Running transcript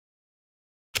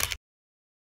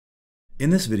In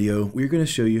this video, we're going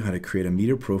to show you how to create a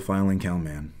meter profile in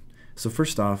CalMAN. So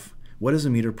first off, what is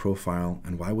a meter profile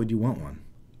and why would you want one?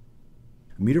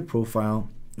 A meter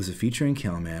profile is a feature in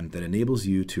CalMAN that enables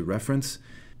you to reference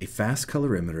a fast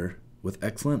colorimeter with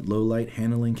excellent low light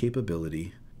handling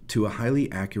capability to a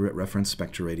highly accurate reference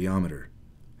spectroradiometer.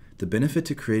 The benefit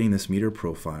to creating this meter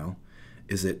profile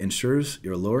is it ensures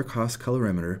your lower cost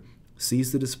colorimeter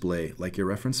sees the display like your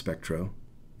reference spectro,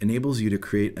 enables you to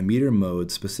create a meter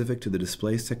mode specific to the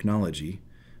display's technology.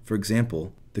 For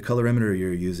example, the colorimeter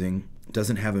you're using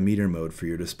doesn't have a meter mode for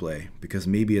your display because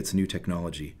maybe it's new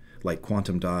technology like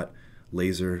quantum dot,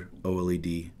 laser,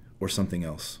 OLED, or something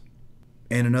else.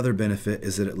 And another benefit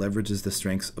is that it leverages the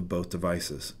strengths of both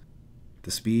devices,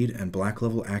 the speed and black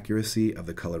level accuracy of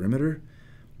the colorimeter,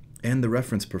 and the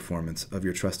reference performance of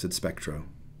your trusted spectro.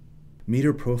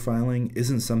 Meter profiling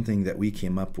isn't something that we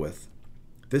came up with.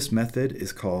 This method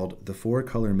is called the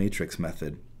 4-color matrix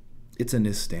method. It's a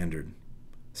NIST standard.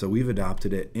 So we've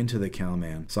adopted it into the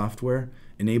CalMAN software,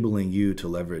 enabling you to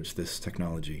leverage this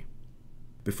technology.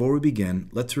 Before we begin,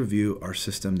 let's review our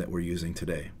system that we're using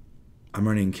today. I'm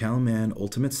running CalMAN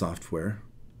Ultimate software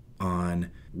on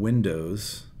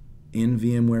Windows in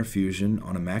VMware Fusion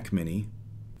on a Mac Mini.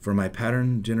 For my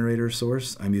pattern generator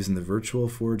source, I'm using the Virtual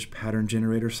Forge pattern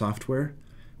generator software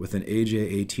with an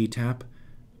AJAT tap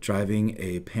driving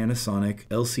a Panasonic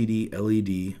LCD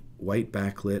LED white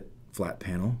backlit flat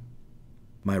panel.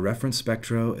 My reference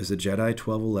spectro is a Jedi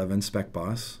 1211 Spec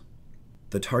Boss.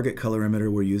 The target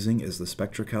colorimeter we're using is the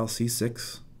SpectraCal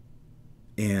C6.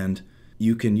 And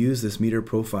you can use this meter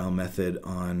profile method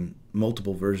on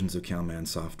multiple versions of CalMAN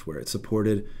software. It's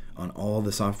supported on all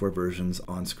the software versions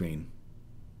on screen.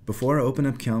 Before I open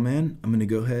up CalMAN, I'm going to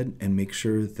go ahead and make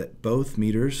sure that both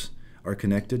meters are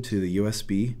connected to the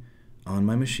USB on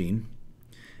my machine,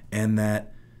 and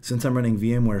that since I'm running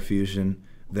VMware Fusion,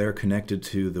 they're connected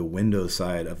to the Windows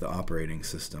side of the operating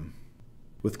system.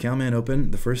 With CalMAN open,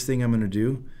 the first thing I'm going to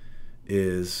do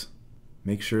is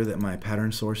make sure that my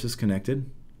pattern source is connected.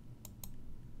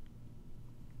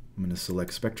 I'm going to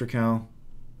select SpectraCal,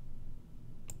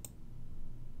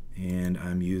 and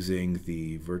I'm using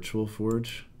the Virtual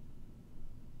Forge.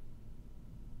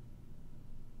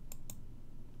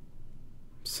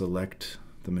 Select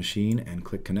the machine and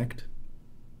click connect.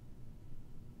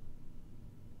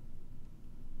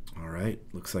 Alright,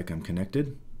 looks like I'm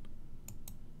connected.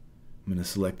 I'm going to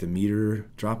select the meter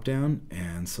drop down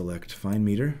and select find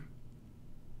meter.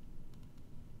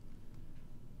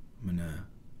 I'm going to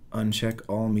uncheck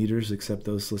all meters except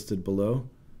those listed below.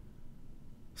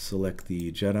 Select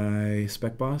the Jedi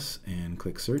Spec Boss and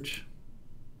click search.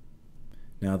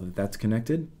 Now that that's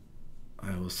connected,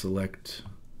 I will select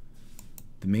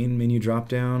the main menu drop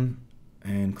down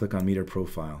and click on meter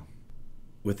profile.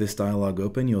 With this dialog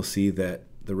open, you'll see that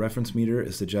the reference meter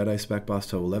is the Jedi Spec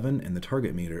Boss 1211 and the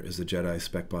target meter is the Jedi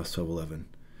Spec Boss 1211.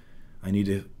 I need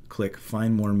to click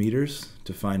find more meters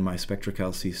to find my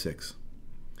SpectraCal C6.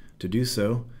 To do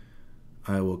so,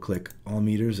 I will click all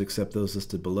meters except those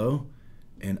listed below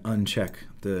and uncheck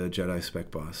the Jedi Spec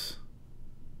Boss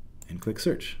and click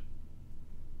search.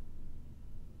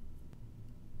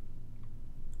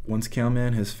 Once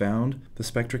CalMAN has found the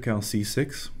SpectraCal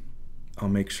C6, I'll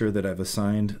make sure that I've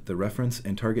assigned the reference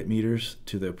and target meters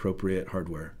to the appropriate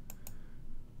hardware.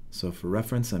 So for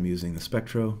reference, I'm using the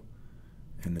Spectro,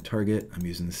 and the target, I'm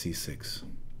using the C6.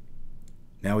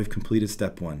 Now we've completed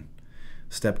step 1.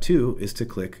 Step 2 is to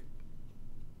click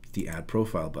the Add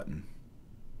Profile button.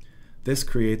 This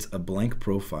creates a blank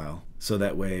profile, so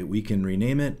that way we can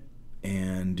rename it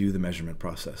and do the measurement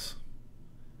process.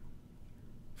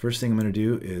 First thing I'm going to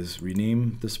do is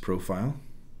rename this profile.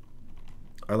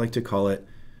 I like to call it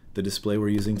the display we're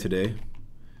using today.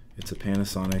 It's a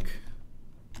Panasonic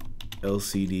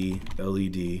LCD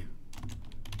LED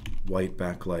white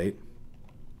backlight,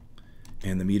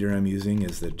 and the meter I'm using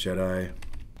is the Jedi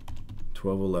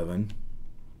 1211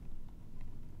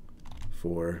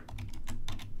 for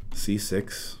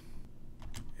C6,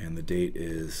 and the date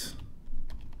is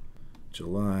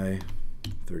July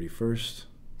 31st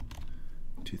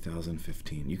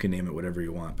 2015. You can name it whatever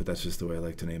you want, but that's just the way I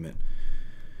like to name it.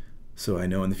 So I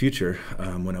know in the future,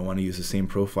 when I want to use the same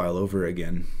profile over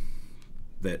again,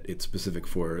 that it's specific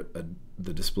for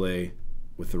the display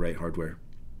with the right hardware.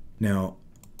 Now,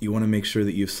 you want to make sure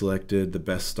that you've selected the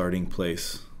best starting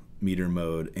place meter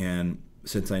mode, and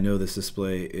since I know this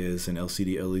display is an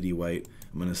LCD LED white,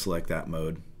 I'm going to select that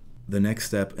mode. The next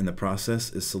step in the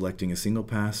process is selecting a single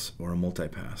pass or a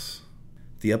multi-pass.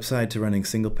 The upside to running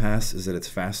single pass is that it's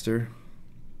faster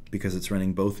because it's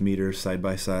running both meters side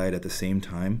by side at the same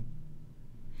time.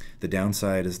 The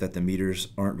downside is that the meters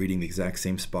aren't reading the exact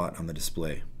same spot on the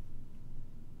display.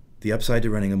 The upside to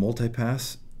running a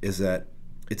multipass is that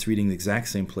it's reading the exact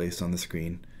same place on the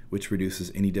screen, which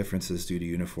reduces any differences due to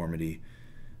uniformity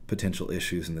potential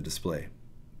issues in the display.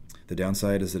 The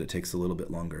downside is that it takes a little bit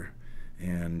longer,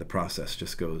 and the process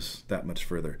just goes that much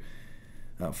further.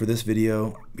 For this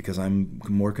video, because I'm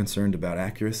more concerned about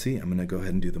accuracy, I'm going to go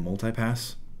ahead and do the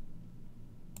multipass,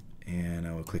 and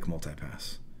I will click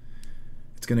multipass.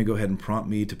 It's going to go ahead and prompt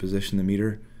me to position the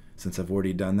meter. Since I've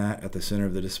already done that at the center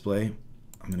of the display,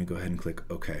 I'm going to go ahead and click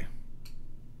OK.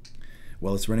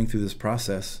 While it's running through this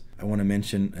process, I want to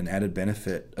mention an added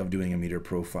benefit of doing a meter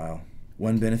profile.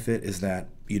 One benefit is that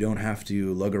you don't have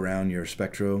to lug around your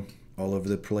spectro all over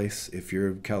the place. If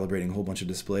you're calibrating a whole bunch of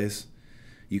displays,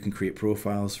 you can create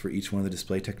profiles for each one of the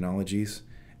display technologies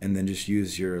and then just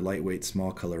use your lightweight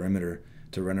small colorimeter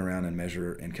to run around and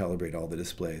measure and calibrate all the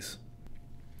displays.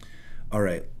 All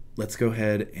right, let's go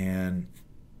ahead and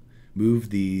move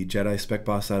the Jedi spec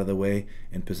boss out of the way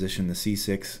and position the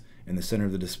C6 in the center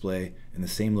of the display in the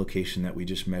same location that we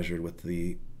just measured with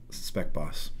the spec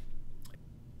boss.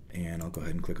 And I'll go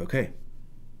ahead and click OK.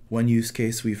 One use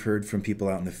case we've heard from people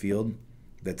out in the field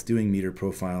that's doing meter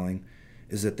profiling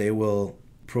is that they will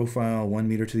profile one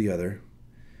meter to the other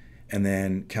and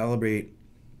then calibrate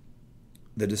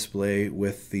the display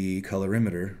with the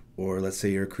colorimeter, or let's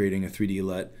say you're creating a 3D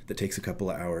LUT that takes a couple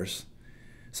of hours,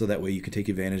 so that way you can take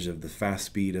advantage of the fast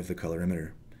speed of the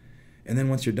colorimeter. And then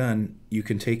once you're done, you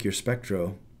can take your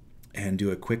spectro and do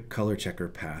a quick color checker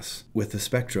pass with the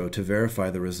spectro to verify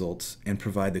the results and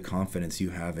provide the confidence you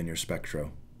have in your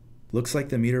spectro. Looks like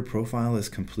the meter profile is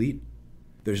complete.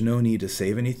 There's no need to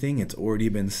save anything, it's already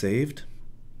been saved.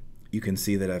 You can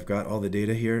see that I've got all the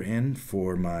data here in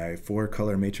for my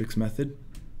 4-color matrix method.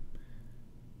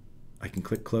 I can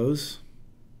click close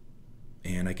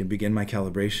and I can begin my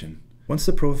calibration. Once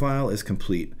the profile is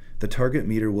complete, the target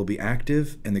meter will be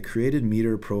active and the created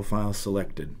meter profile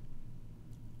selected.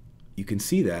 You can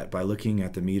see that by looking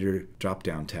at the meter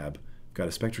drop-down tab. I've got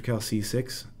a SpectraCal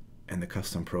C6 and the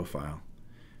custom profile.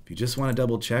 If you just want to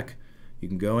double check, you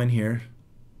can go in here,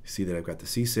 see that I've got the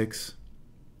C6,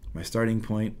 my starting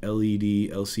point,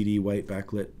 LED, LCD, white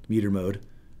backlit meter mode,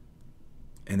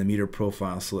 and the meter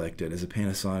profile selected as a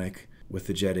Panasonic with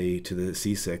the Jetty to the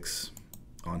C6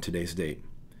 on today's date.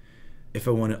 If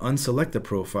I want to unselect the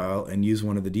profile and use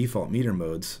one of the default meter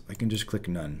modes, I can just click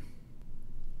None.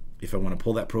 If I want to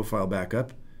pull that profile back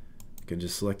up, I can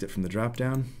just select it from the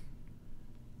drop-down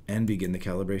and begin the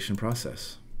calibration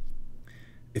process.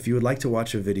 If you would like to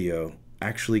watch a video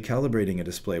actually calibrating a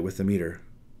display with the meter,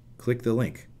 click the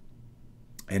link.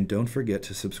 And don't forget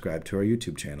to subscribe to our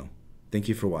YouTube channel. Thank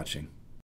you for watching.